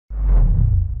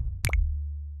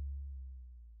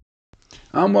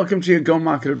And welcome to your Gold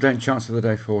Market Update charts of the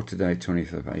day for today,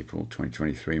 20th of April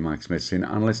 2023. Mike Smith, senior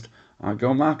analyst at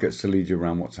Gold Markets, to lead you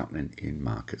around what's happening in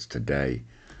markets today.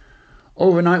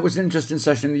 Overnight was an interesting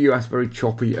session in the US, very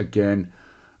choppy again.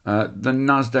 The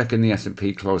Nasdaq and the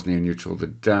S&P closed near neutral, the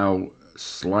Dow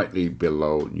slightly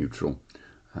below neutral.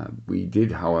 We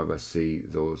did, however, see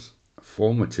those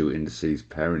former two indices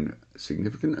pairing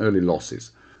significant early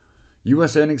losses.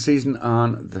 US earnings season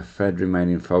and the Fed remain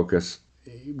in focus.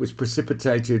 It was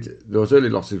precipitated, those early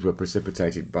losses were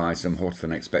precipitated by some hotter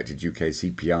than expected UK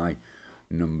CPI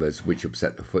numbers, which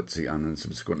upset the FTSE and then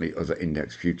subsequently other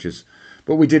index futures.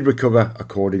 But we did recover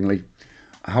accordingly.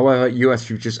 However, US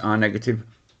futures are negative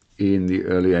in the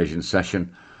early Asian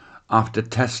session after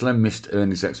Tesla missed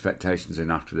earnings expectations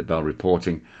in after the bell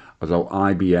reporting, although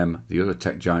IBM, the other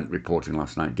tech giant reporting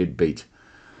last night, did beat.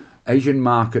 Asian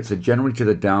markets are generally to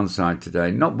the downside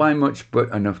today, not by much, but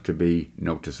enough to be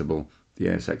noticeable. The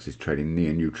ASX is trading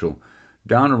near neutral,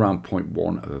 down around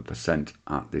 0.1%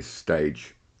 at this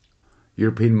stage.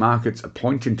 European markets are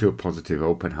pointing to a positive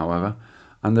open, however,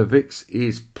 and the VIX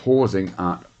is pausing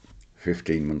at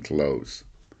 15-month lows.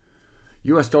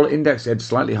 US dollar index edged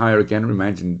slightly higher again,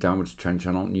 remains in downwards trend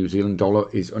channel. New Zealand dollar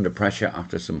is under pressure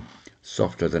after some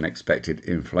softer than expected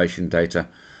inflation data.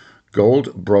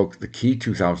 Gold broke the key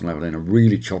 2000 level in a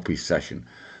really choppy session,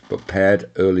 but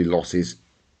paired early losses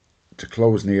to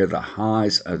close near the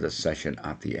highs of the session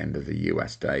at the end of the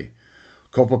US day.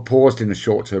 Copper paused in the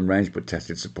short-term range but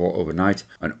tested support overnight,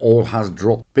 and oil has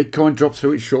dropped. Bitcoin dropped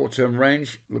through its short-term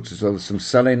range. Looks as though there's some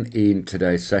selling in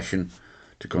today's session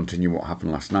to continue what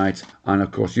happened last night. And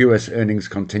of course, US earnings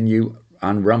continue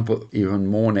and ramp up even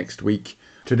more next week.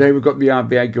 Today we've got the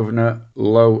RBA Governor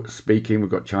Lowe speaking. We've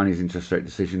got Chinese interest rate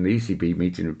decision, the ECB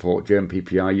meeting report, German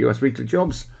PPI, US weekly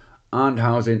jobs, and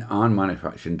housing and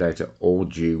manufacturing data all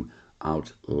due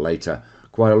out later.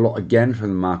 Quite a lot again for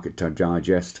the market to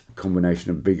digest, a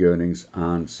combination of big earnings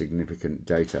and significant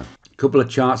data. A couple of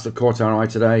charts that caught our eye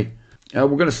today. We're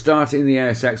going to start in the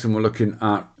ASX, and we're looking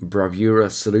at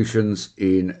Bravura Solutions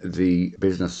in the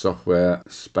business software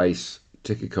space,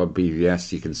 ticker code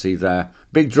BVS. You can see there,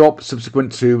 big drop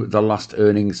subsequent to the last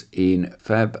earnings in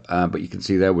Feb, but you can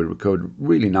see there we recovered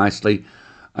really nicely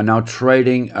and now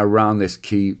trading around this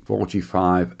key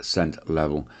 45-cent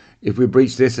level. If we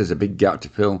breach this, there's a big gap to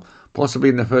fill, possibly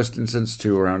in the first instance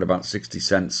to around about 60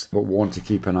 cents, but one to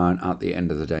keep an eye on at the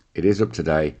end of the day. It is up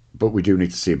today, but we do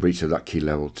need to see a breach of that key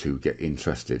level to get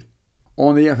interested.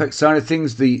 On the FX side of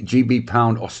things, the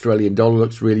GBPAUD Australian dollar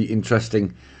looks really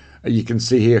interesting. You can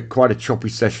see here quite a choppy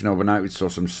session overnight. We saw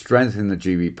some strength in the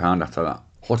GBPAUD after that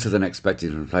hotter than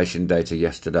expected inflation data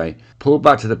yesterday. Pulled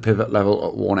back to the pivot level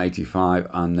at 185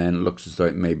 and then looks as though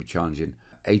it may be challenging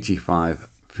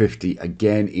 85.50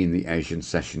 again in the Asian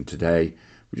session today.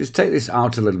 We just take this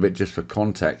out a little bit just for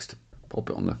context.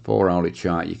 Pop it on the 4-hourly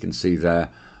chart. You can see there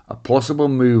a possible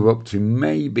move up to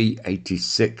maybe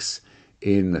 86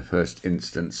 in the first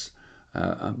instance,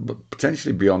 but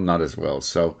potentially beyond that as well.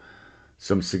 So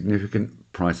some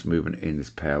significant price movement in this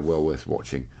pair, well worth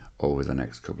watching over the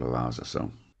next couple of hours or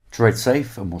so. Trade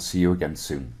safe, and we'll see you again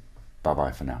soon. Bye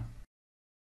bye for now.